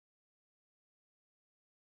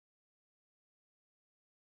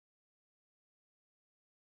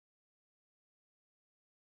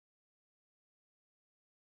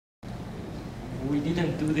we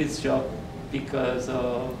didn't do this job because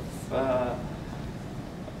of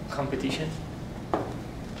competition.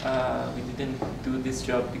 We didn't do this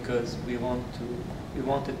job because we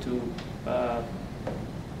wanted to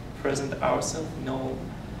present ourselves. No,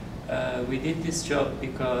 we did this job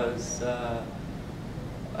because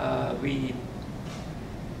we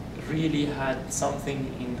really had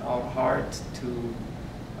something in our heart to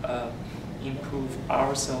improve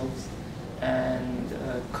ourselves and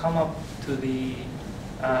come up to the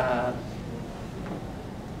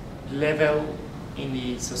level in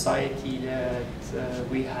the society that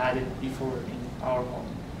we had it before in our home.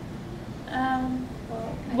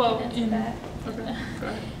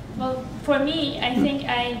 Well, for me, I think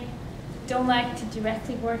I don't like to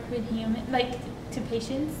directly work with to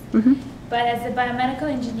patients. Mm-hmm. But as a biomedical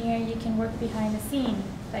engineer, you can work behind the scene,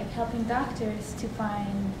 like helping doctors to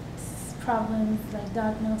find problems, like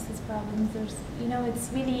diagnosis problems, or it's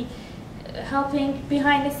really helping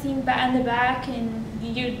behind the scene, on the back, and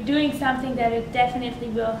you're doing something that it definitely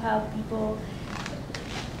will help people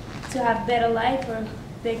to have better life, or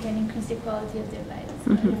they can increase the quality of their lives.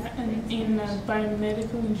 Mm-hmm. Yeah, and in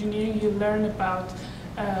biomedical engineering, you learn about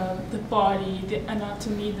the body, the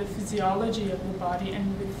anatomy, the physiology of the body,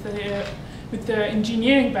 and with the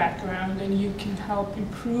engineering background, and you can help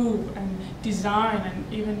improve and design,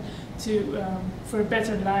 and even for a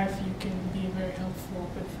better life, you can be very helpful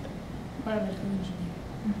with biomedical engineering.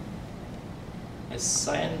 A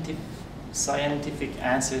scientific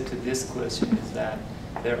answer to this question is that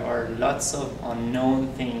there are lots of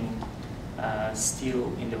unknown things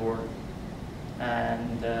still in the world,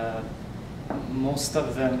 and most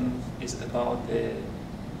of them is about the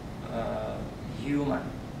human.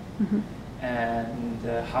 Mm-hmm. And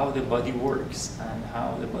how the body works and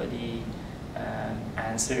how the body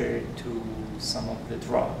answers to some of the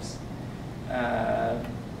drugs.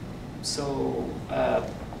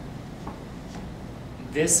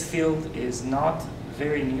 This field is not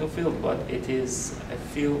very new field, but it is a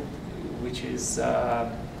field which is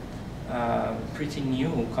pretty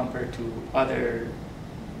new compared to other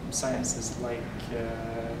sciences like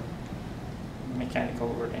mechanical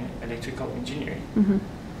or electrical engineering. Mm-hmm.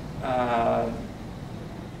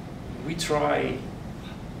 We try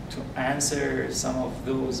to answer some of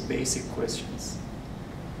those basic questions.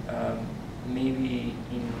 Maybe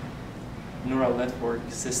in neural network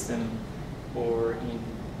system, or in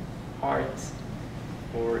heart,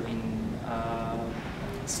 or in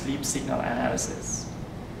sleep signal analysis.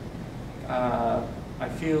 I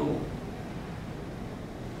feel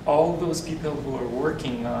all those people who are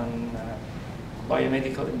working on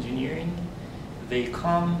biomedical engineering, they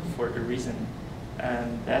come for a reason,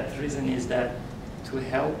 and that reason is that to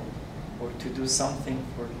help or to do something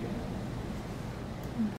for